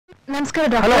ನಮಸ್ಕಾರ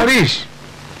doctor. Hello Harish,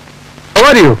 how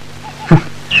are you?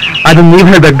 ಅದು ನೀವ್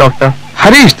ಹೇಳ್ಬೇಕು ಡಾಕ್ಟರ್.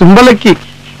 ಹರೀಶ್ ತುಂಬಾ ಲಕ್ಕಿ,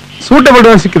 ಸೂಟಬಲ್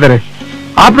ಡೋರ್ ಸಿಕ್ಕಿದ್ದಾರೆ.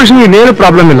 ಆಪರೇಷನ್ ಏನು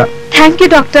ಪ್ರಾಬ್ಲಮ್ ಇಲ್ಲ. Thank you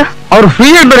doctor. ಅವ್ರು ಫ್ರೀ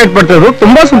ಆಗಿ ಡೈರೆಕ್ಟ್ ಬರ್ತಿರೋದು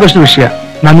ತುಂಬಾ ಸಂತೋಷದ ವಿಷಯ.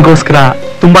 ನನ್ಗೋಸ್ಕರ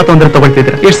ತುಂಬಾ ತೊಂದರೆ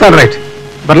ತಗೊಳ್ತಿದ್ರೆ. It's all right.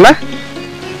 ಬರ್ಲಾ?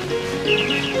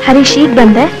 ಹರೀಶ್ ಈಗ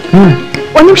ಬಂದೆ.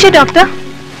 ಒಂದ್ ನಿಮಿಷ ಡಾಕ್ಟರ್,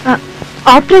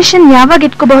 ಆಪರೇಷನ್ ಯಾವಾಗ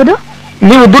ಇಟ್ಕೋಬಹುದು?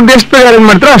 ನೀವು ದುಡ್ಡು ಎಷ್ಟು ಬೇಗ ಅರೇಂಜ್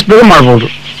ಮಾಡ್ತೀರಾ ಅಷ್ಟು ಬೇಗ ಮಾಡ್ಬೋದು.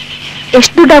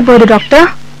 ಎಷ್ಟು ದುಡ್ಡು ಆಗ್ಬಹುದು ಡಾಕ್ಟರ್?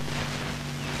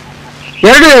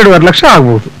 2-2.5 ಲಕ್ಷ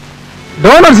ಆಗ್ಬಹುದು.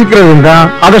 ಡೋನರ್ ಸಿಕ್ಕಿರೋದ್ರಿಂದ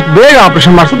ಆದಷ್ಟು ಬೇಗ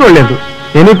ಆಪರೇಷನ್ ಮಾಡಿಸೋದು ಒಳ್ಳೇದು.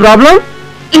 Any problem?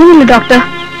 ಏನಿಲ್ಲ ಡಾಕ್ಟರ್,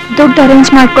 ದುಡ್ಡು ಅರೇಂಜ್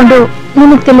ಮಾಡ್ಕೊಂಡು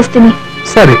ನಿಮಗೆ ತಿಳಿಸ್ತೀನಿ.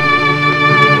 ಸರಿ.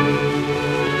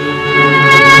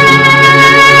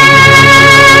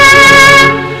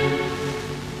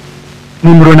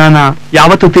 ನಿಮ್ ಋಣನ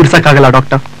ಯಾವತ್ತೂ ತೀರ್ಸಕ್ಕಾಗಲ್ಲ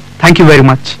doctor. Thank you very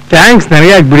much. Thanks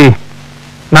ನನಗೆ ಆಗ್ಬಿಡಿ,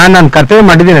 ನನ್ನ ಕರ್ತವ್ಯ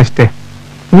ಮಾಡಿದ್ದೀನಿ ಅಷ್ಟೇ.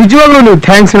 ನಿಜವಾಗ್ಲೂ ನೀವು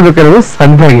thanks ಹೇಳ್ಬೇಕಾದ್ರು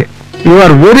ಸಂಧ್ಯಾಗೆ. You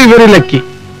are very very lucky.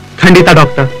 ಖಂಡಿತ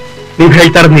ಡಾಕ್ಟರ್, ನೀವ್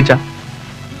ಹೇಳ್ತಾ ಇರೋದು ನಿಜ.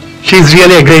 She is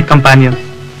really A great companion.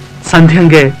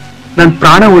 ಸಂಧ್ಯಾಂಗೆ ನನ್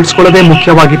ಪ್ರಾಣ ಉಳಿಸ್ಕೊಳ್ಳೋದೇ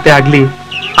ಮುಖ್ಯವಾಗಿತ್ತೇ ಆಗ್ಲಿ,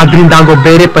 ಅದರಿಂದ ಆಗೋ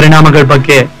ಬೇರೆ ಪರಿಣಾಮಗಳ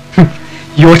ಬಗ್ಗೆ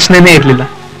ಯೋಚನೆನೇ ಇರ್ಲಿಲ್ಲ.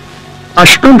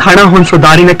 ಅಷ್ಟೊಂದು ಹಣ ಹೊಂದಿಸೋ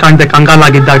ದಾರಿನೇ ಕಾಣ್ದೆ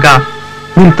ಕಂಗಾಲಾಗಿದ್ದಾಗ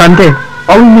ನಿಮ್ ತಂದೆ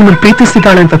ಅವಳು ನಿಮ್ಮನ್ನು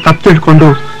ಪ್ರೀತಿಸಿದಾಳೆ ಅಂತ ತಪ್ಪು ತಿಳ್ಕೊಂಡು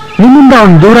ನಿಮ್ಮಿಂದ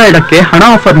ಅವ್ನು ದೂರ ಇಡಕ್ಕೆ ಹಣ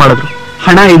ಆಫರ್ ಮಾಡಿದ್ರು.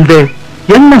 ಹಣ ಇಲ್ದೆ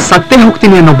ಎನ್ನ ಸತ್ತೇ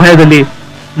ಹೋಗ್ತೀನಿ ಅನ್ನೋ ಭಯದಲ್ಲಿ,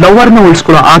 ಲವರ್ನ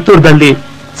ಉಳಿಸ್ಕೊಳ್ಳೋ ಆತುರದಲ್ಲಿ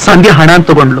ಸಂಧ್ಯಾ ಹಣ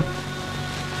ತಗೊಂಡ್ಲು.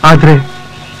 ಆದ್ರೆ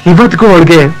ಇವತ್ತಿಗೂ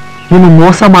ಅವಳಿಗೆ ನೀನು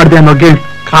ಮೋಸ ಮಾಡಿದೆ ಅನ್ನೋ ಗಿಲ್ಟ್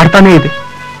ಕಾಡ್ತಾನೇ ಇದೆ.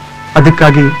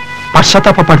 ಅದಕ್ಕಾಗಿ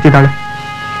ಪಶ್ಚಾತ್ತಾಪ ಪಡ್ತಿದ್ದಾಳೆ.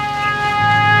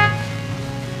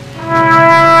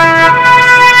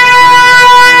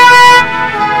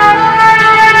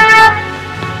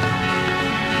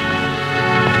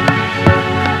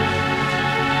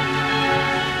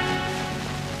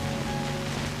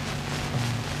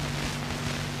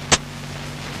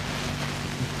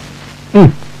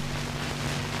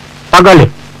 ತಗೊಳ್ಳಿ,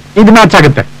 ಇದು ಮ್ಯಾಚ್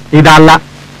ಆಗುತ್ತೆ. ಇದಲ್ಲ.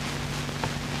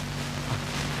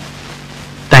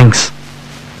 ಥ್ಯಾಂಕ್ಸ್.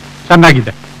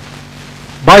 ಚೆನ್ನಾಗಿದೆ.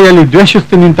 ಬಾಯಲ್ಲಿ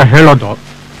ದ್ವೇಷಿಸ್ತೀನಿ ಅಂತ ಹೇಳೋದು,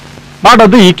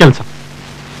 ಮಾಡೋದು ಈ ಕೆಲಸ.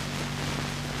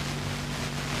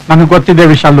 ನನಗೆ ಗೊತ್ತಿದೆ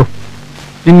ವಿಶಾಲು,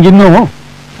 ನಿನ್ಗಿನ್ನೂ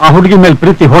ಆ ಹುಡುಗಿ ಮೇಲೆ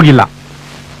ಪ್ರೀತಿ ಹೋಗಿಲ್ಲ.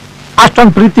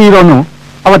 ಅಷ್ಟೊಂದು ಪ್ರೀತಿ ಇರೋನು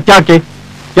ಅವತ್ತ್ಯಾಕೆ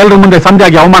ಎಲ್ರ ಮುಂದೆ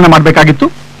ಸಂಧ್ಯಾಗಿ ಅವಮಾನ ಮಾಡ್ಬೇಕಾಗಿತ್ತು?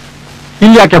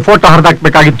 ಇಲ್ಲಿ ಯಾಕೆ ಫೋಟೋ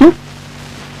ಹರಿದಾಕ್ಬೇಕಾಗಿತ್ತು?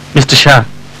 ಮಿಸ್ಟರ್ ಶಾ,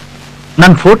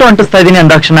 ನನ್ ಫೋಟೋ ಅಂಟಿಸ್ತಾ ಇದ್ದೀನಿ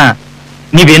ಅಂದಾಕ್ಷಣ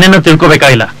ನೀವೇನೇನೋ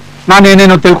ತಿಳ್ಕೊಬೇಕಾಗಿಲ್ಲ.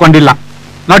 ನಾನೇನೇನೋ ತಿಳ್ಕೊಂಡಿಲ್ಲ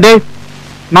ನೋಡಿ.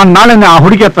 ನಾನು ನಾಳೆನೆ ಆ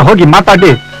ಹುಡುಗಿ ಹತ್ರ ಹೋಗಿ ಮಾತಾಡಿ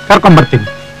ಕರ್ಕೊಂಡ್ಬರ್ತೀನಿ.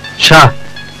 ಶಾ,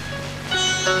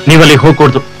 ನೀವಲ್ಲಿ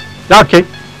ಹೋಗ್ಕೊಡ್ದು. ಯಾಕೆ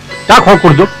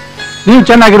ಹೋಗ್ಕೊಡ್ದು? ನೀವು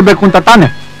ಚೆನ್ನಾಗಿರ್ಬೇಕು ಅಂತ ತಾನೆ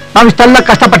ನಾವಿಷ್ಟೆಲ್ಲ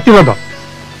ಕಷ್ಟಪಟ್ಟಿರೋದು.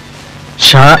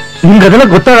 ಶಾ, ನಿಮ್ಗದೆಲ್ಲ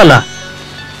ಗೊತ್ತಾಗಲ್ಲ.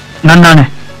 ನನ್ನಾಣೆ,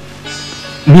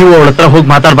 ನೀವು ಅವಳ ಹತ್ರ ಹೋಗಿ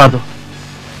ಮಾತಾಡಬಾರ್ದು.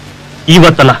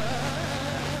 ಇವತ್ತಲ್ಲ,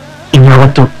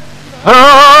 ಇನ್ಯಾವತ್ತು.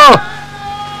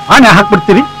 ಆನೆ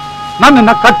ಹಾಕ್ಬಿಡ್ತೀರಿ,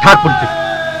 ನನ್ನನ್ನ ಕಟ್ ಹಾಕ್ಬಿಡ್ತೀರಿ.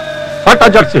 Cut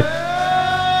Jersey.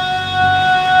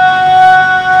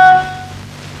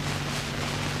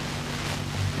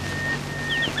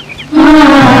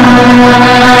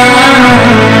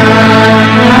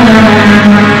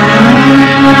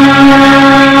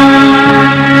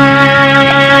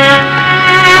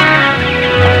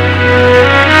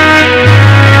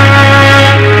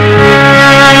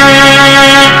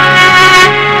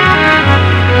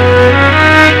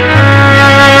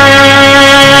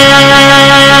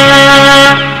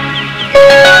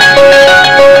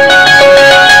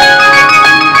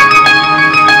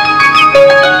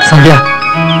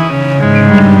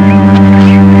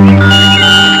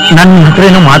 ನನ್ನ ಹತ್ರ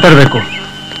ಏನೋ ಮಾತಾಡ್ಬೇಕು.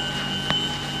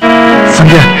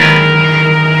 ಸಂಧ್ಯಾ,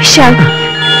 ವಿಶಾಲ್,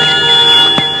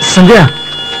 ಸಂಧ್ಯಾ,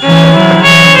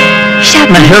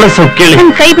 ನಾನು ಹೇಳೋ ಸ್ವಲ್ಪ ಕೇಳಿ.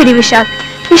 ನನ್ ಕೈ ಬಿಡಿ ವಿಶಾಲ್.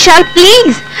 ವಿಶಾಲ್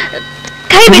ಪ್ಲೀಸ್,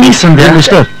 ಕೈ ಬಿಡಿ. ಸಂಧ್ಯಾ,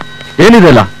 ಮಿಸ್ಟರ್,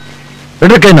 ಏನಿದೆಲ್ಲ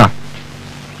ಬಿಡ್ರಿ ಕೈನಾ.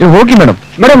 ಹೋಗಿ ಮೇಡಮ್.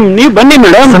 ಮೇಡಮ್ ನೀವು ಬನ್ನಿ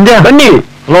ಮೇಡಮ್. ಸಂಧ್ಯಾ, ಬನ್ನಿ.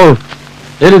 ಹಲೋ,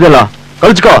 ಏನಿದೆಲ್ಲ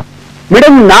ಕಳ್ಸ್ಕೋ.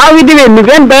 ಮೇಡಮ್ ನಾವಿದ್ದೀವಿ,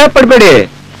 ನೀವೇನ್ ಭಯ ಪಡ್ಬೇಡಿ.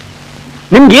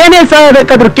 ನಿಮ್ಗೆ ಏನೇ ಸಹ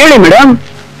ಬೇಕಾದ್ರೂ ಕೇಳಿ ಮೇಡಮ್.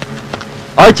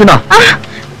 ಆಯ್ತು,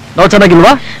 ನಾವು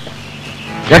ಚೆನ್ನಾಗಿಲ್ವಾ?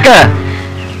 ಯಾಕೆ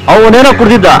ಅವನೇನೋ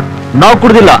ಕುಡ್ದಿದ್ದ, ನಾವು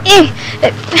ಕುಡ್ದಿಲ್ಲ.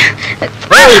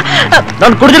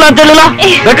 ನಾನು ಕುಡ್ದಿಲ್ಲ ಅಂತ ಹೇಳಿಲ್ಲ,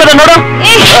 ಬೇಕಾದ್ರೆ ನೋಡು.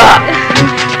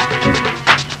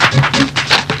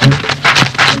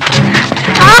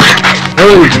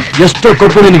 ಎಷ್ಟು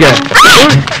ಕೊಟ್ಟು ನಿನಗೆ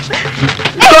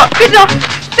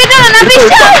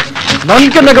ನನ್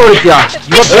ಕೆನ್ನಾಗ ಹೊಡಿತೀಯ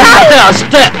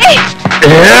ಅಷ್ಟೇ.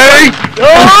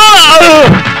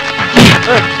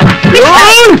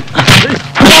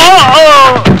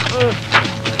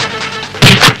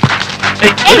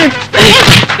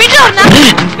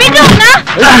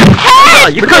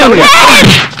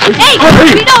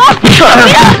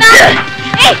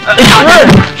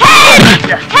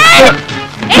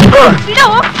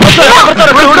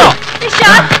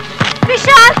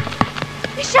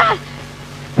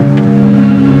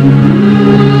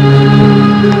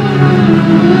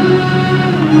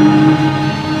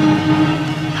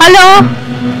 ಹಲೋ,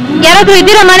 ಯಾರಾದ್ರೂ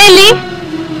ಇದ್ದೀರಾ ಮನೆಯಲ್ಲಿ?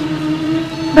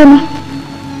 ಬನ್ನಿ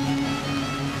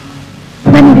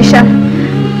ಬನ್ನಿ ವಿಶಾಲ್,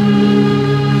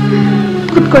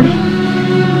 ಕುತ್ಕೊಳ್ಳಿ.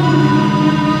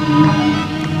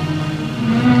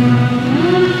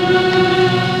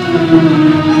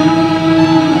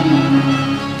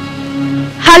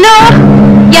 ಹಲೋ,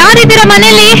 ಯಾರಿದ್ದೀರಾ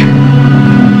ಮನೆಯಲ್ಲಿ?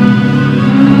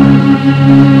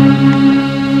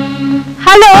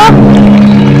 ಹಲೋ,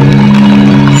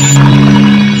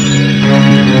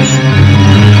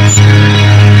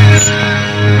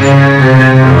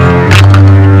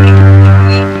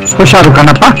 ಹುಷಾರು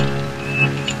ಕಣಪ್ಪ.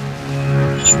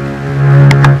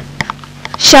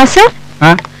 ಶಾ ಸರ್,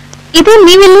 ಇದು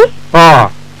ನೀವೆಲ್ಲಿ? ಓ,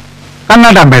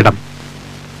 ಕನ್ನಡ ಮೇಡಮ್.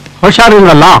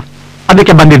 ಹುಷಾರಿಲ್ವಲ್ಲ,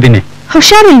 ಅದಕ್ಕೆ ಬಂದಿದ್ದೀನಿ.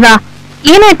 ಹುಷಾರಿಲ್ವಾ?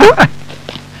 ಏನಾಯ್ತು?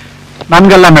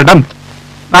 ನನ್ಗಲ್ಲ ಮೇಡಮ್,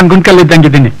 ನಾನು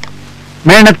ಗುಂಡ್ಕಲ್ಲಿದ್ದಂಗಿದ್ದೀನಿ.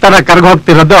 ಮೇಣದ ತರ ಕರ್ಗ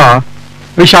ಹೋಗ್ತಿರೋದು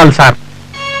ವಿಶಾಲ್ ಸರ್.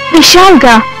 ವಿಶಾಲ್ಗ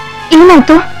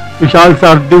ಏನಾಯ್ತು? ವಿಶಾಲ್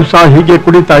ಸರ್ ದಿವಸ ಹೀಗೆ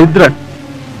ಕುಡಿತಾ ಇದ್ರೆ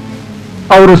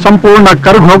ಅವರು ಸಂಪೂರ್ಣ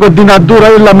ಕರ್ಗ ಹೋಗೋ ದಿನ ದೂರ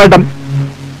ಇಲ್ಲ ಮೇಡಮ್.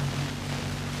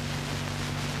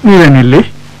 ನೀವೇನಿಲ್ಲಿ?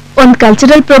 ಒಂದ್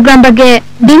ಕಲ್ಚರಲ್ ಪ್ರೋಗ್ರಾಮ್ ಬಗ್ಗೆ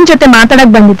ಡೀನ್ ಜೊತೆ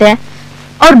ಮಾತಾಡಕ್ ಬಂದಿದ್ದೆ.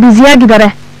 ಅವ್ರು ಬ್ಯುಸಿ ಆಗಿದ್ದಾರೆ.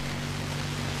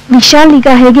 ವಿಶಾಲ್ ಈಗ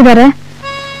ಹೇಗಿದ್ದಾರೆ?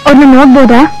 ಅವ್ರನ್ನ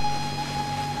ನೋಡ್ಬೋದಾ?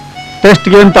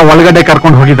 ಟೆಸ್ಟ್ಗೆ ಅಂತ ಒಳಗಡೆ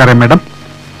ಕರ್ಕೊಂಡು ಹೋಗಿದ್ದಾರೆ ಮೇಡಮ್.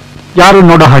 ಯಾರು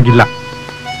ನೋಡೋ ಹಾಗಿಲ್ಲ.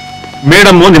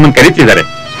 ಮೇಡಮ್ ನಿಮ್ಮನ್ನು ಕರೀತಿದ್ದಾರೆ.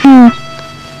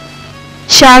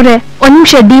 ಶಾವ್ರೆ, ಒಂದ್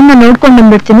ನಿಮಿಷ ಡೀನ್ ನೋಡ್ಕೊಂಡು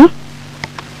ಬಂದ್ಬಿಡ್ತೀನಿ.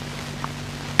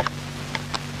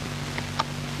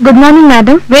 Good morning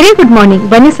madam. Very good morning.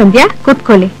 ಬನ್ನಿ ಸಂಧ್ಯಾ,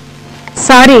 ಕೂತ್ಕೊಳ್ಳಿ.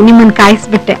 ಸಾರಿ, ನಿಮ್ಮನ್ನು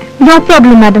ಕಾಯಿಸ್ಬಿಟ್ಟೆ. No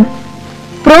problem madam.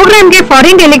 ಪ್ರೋಗ್ರಾಮ್ಗೆ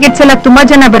foreign delegates ಎಲ್ಲ ತುಂಬಾ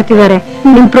ಜನ ಬರ್ತಿದ್ದಾರೆ.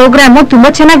 ನಿಮ್ ಪ್ರೋಗ್ರಾಮು ತುಂಬಾ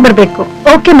ಚೆನ್ನಾಗಿ ಬರ್ಬೇಕು.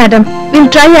 Okay madam, will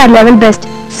try our level best.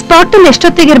 Spot ಅಲ್ಲಿ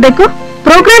ಎಷ್ಟೊತ್ತಿಗೆ ಇರ್ಬೇಕು?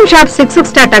 ಪ್ರೋಗ್ರಾಮ್ ಶಾರ್ಪ್ 6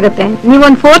 ಸ್ಟಾರ್ಟ್ ಆಗುತ್ತೆ.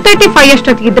 ನೀವೊಂದು 4:35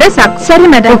 ಅಷ್ಟೊತ್ತಿಗಿದ್ರೆ ಸಾಕು. ಸರಿ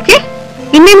ಮೇಡಮ್. ಓಕೆ,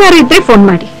 ಇನ್ನೇನಾದ್ರು ಇದ್ರೆ ಫೋನ್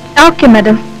ಮಾಡಿ. Okay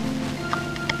madam.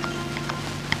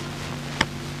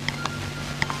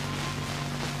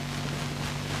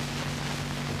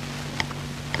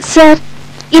 ಸರ್,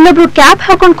 ಇನ್ನೊಬ್ರು ಕ್ಯಾಪ್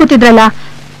ಹಾಕೊಂಡು ಕೂತಿದ್ರಲ್ಲ,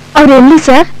 ಅವ್ರು ಎಲ್ಲಿ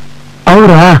ಸರ್?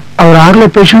 ಅವ್ರಾಗ್ಲೇ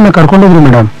ಪೇಷಂಟ್ ನ ಕರ್ಕೊಂಡೋದ್ರು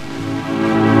ಮೇಡಮ್.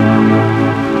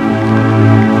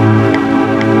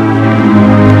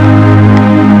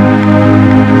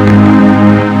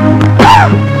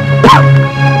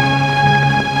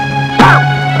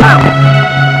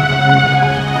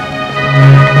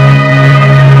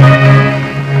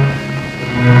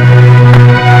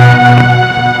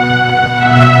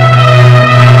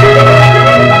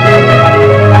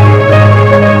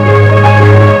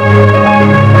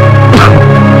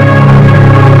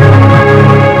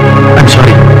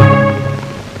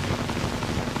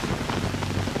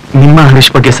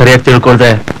 ಹರೀಶ್ ಬಗ್ಗೆ ಸರಿಯಾಗಿ ತಿಳ್ಕೊಳ್ದೆ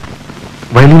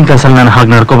ವೈಲಿನ್ ಕ್ಲಾಸಲ್ಲಿ ನಾನು ಹಾಗೆ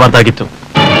ನಡ್ಕೋಬಾರ್ದಾಗಿತ್ತು.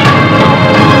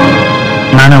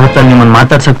 ನಾನು ಅವತ್ತಲ್ಲಿ ನಿಮ್ಮನ್ನು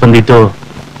ಮಾತಾಡ್ಸಕ್ ಬಂದಿದ್ದು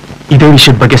ಇದೇ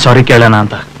ವಿಷಯದ ಬಗ್ಗೆ ಸಾರಿ ಕೇಳೋಣ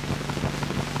ಅಂತ.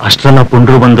 ಅಷ್ಟೆಲ್ಲ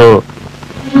ಪುಂಡ್ರು ಬಂದು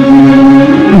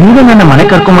ನೀವೇ ನನ್ನ ಮನೆ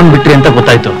ಕರ್ಕೊಂಡ್ಬಂದ್ಬಿಟ್ರಿ ಅಂತ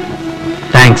ಗೊತ್ತಾಯ್ತು.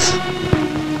 ಥ್ಯಾಂಕ್ಸ್.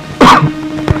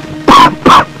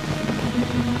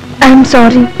 I am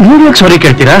sorry. ನೀವು ಯಾಕೆ ಸಾರಿ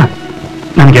ಕೇಳ್ತೀರಾ?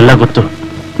 ನನಗೆಲ್ಲ ಗೊತ್ತು,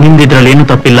 ನಿಮ್ದಿದ್ರಲ್ಲಿ ಏನು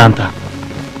ತಪ್ಪಿಲ್ಲ ಅಂತ.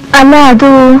 ಅಲ್ಲ,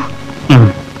 ಅದು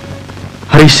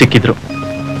ಹರೀಶ್ ಸಿಕ್ಕಿದ್ರು.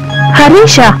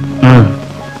 ಹರೀಶ?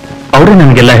 ಅವರು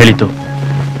ನನಗೆಲ್ಲ ಹೇಳಿತು.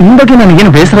 ನಿಮ್ ಬಗ್ಗೆ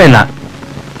ನನಗೇನು ಬೇಸರ ಇಲ್ಲ.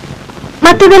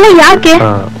 ಮತ್ತಿದೆಲ್ಲ ಯಾಕೆ?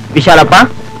 ವಿಶಾಲಪ್ಪ,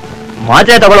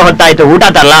 ಮಾತ್ರೆ ತಗೊಳ್ಳೋ ಹೊತ್ತಾಯ್ತು, ಊಟ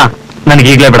ತರಲ್ಲ?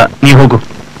 ನನಗೀಗ್ಲೇ ಬೇಡ, ನೀವ್ ಹೋಗು.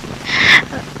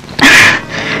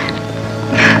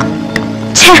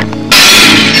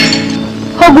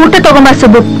 ಹೋಗು, ಊಟ ತಗೊಂಬ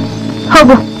ಸುಬ್ಬು.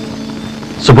 ಹೋಗು.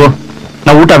 ಸುಬ್ಬು,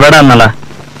 ನಾ ಊಟ ಬೇಡ ಅನ್ನಲ್ಲ.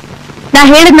 ನಾ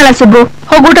ಹೇಳಿದ್ನಲ್ಲ ಸುಬ್ಬು,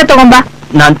 ಹೋಗು ಊಟ ತಗೊಂಬ.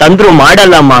 ನಾನ್ ತಂದ್ರು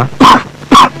ಮಾಡಲ್ಲಮ್ಮ.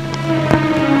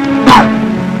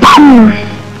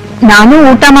 ನಾನು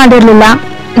ಊಟ ಮಾಡಿರ್ಲಿಲ್ಲ.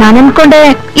 ನಾನು ಅನ್ಕೊಂಡೆ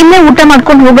ಇಲ್ಲೇ ಊಟ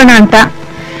ಮಾಡ್ಕೊಂಡು ಹೋಗೋಣ ಅಂತ.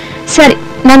 ಸರಿ,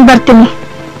 ನಾನ್ ಬರ್ತೀನಿ.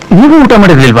 ನೀವು ಊಟ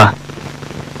ಮಾಡಿರ್ಲಿಲ್ವಾ?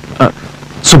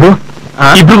 ಸುಬ್ಬು,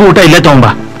 ಇಬ್ರಿಗೂ ಊಟ ಇಲ್ಲೇ ತಗೊಂಬ.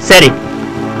 ಸರಿ.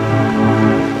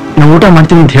 ನಾ ಊಟ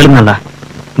ಮಾಡ್ತೀನಿ ಅಂತ ಹೇಳಿದ್ನಲ್ಲ,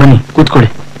 ಬನ್ನಿ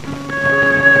ಕೂತ್ಕೊಳ್ಳಿ.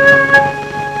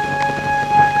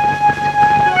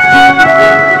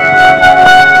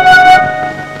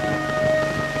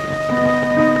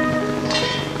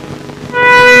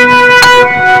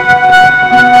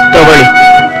 ತಗೊಳ್ಳಿ.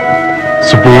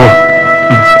 ಸುಬ್ಬು,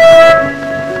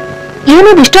 ಏನು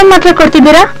ಇಷ್ಟೊಂದು ಮಾತ್ರ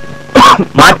ಕೊಡ್ತಿದ್ದೀರಾ?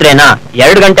 ಮಾತ್ರೇನಾ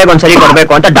 2 ಗಂಟೆಗೊಂದ್ಸರಿ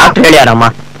ಕೊಡ್ಬೇಕು ಅಂತ ಡಾಕ್ಟರ್ ಹೇಳ್ಯಾರಮ್ಮ.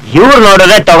 ಇವ್ರು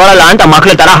ನೋಡಿದ್ರೆ ತಗೊಳಲ್ಲ ಅಂತ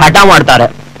ಮಕ್ಳ ತರ ಹಠ ಮಾಡ್ತಾರೆ.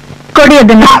 ಕೊಡಿ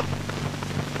ಅದನ್ನ.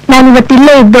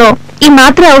 ನಾನಿವತ್ತಿಲ್ಲೇ ಇದ್ದು ಈ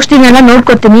ಮಾತ್ರೆ ಔಷಧಿನೆಲ್ಲ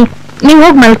ನೋಡ್ಕೊತೀನಿ. ನೀವು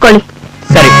ಹೋಗಿ ಮಲ್ಕೊಳ್ಳಿ.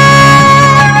 ಸರಿ.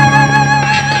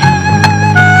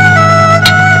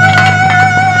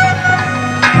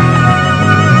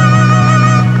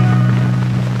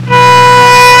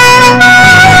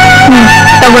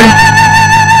 ತಗೊಳ್ಳಿ.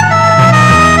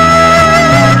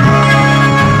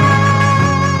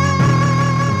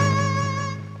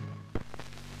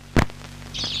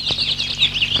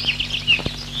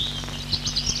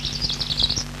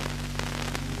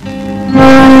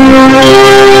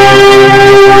 Thank you.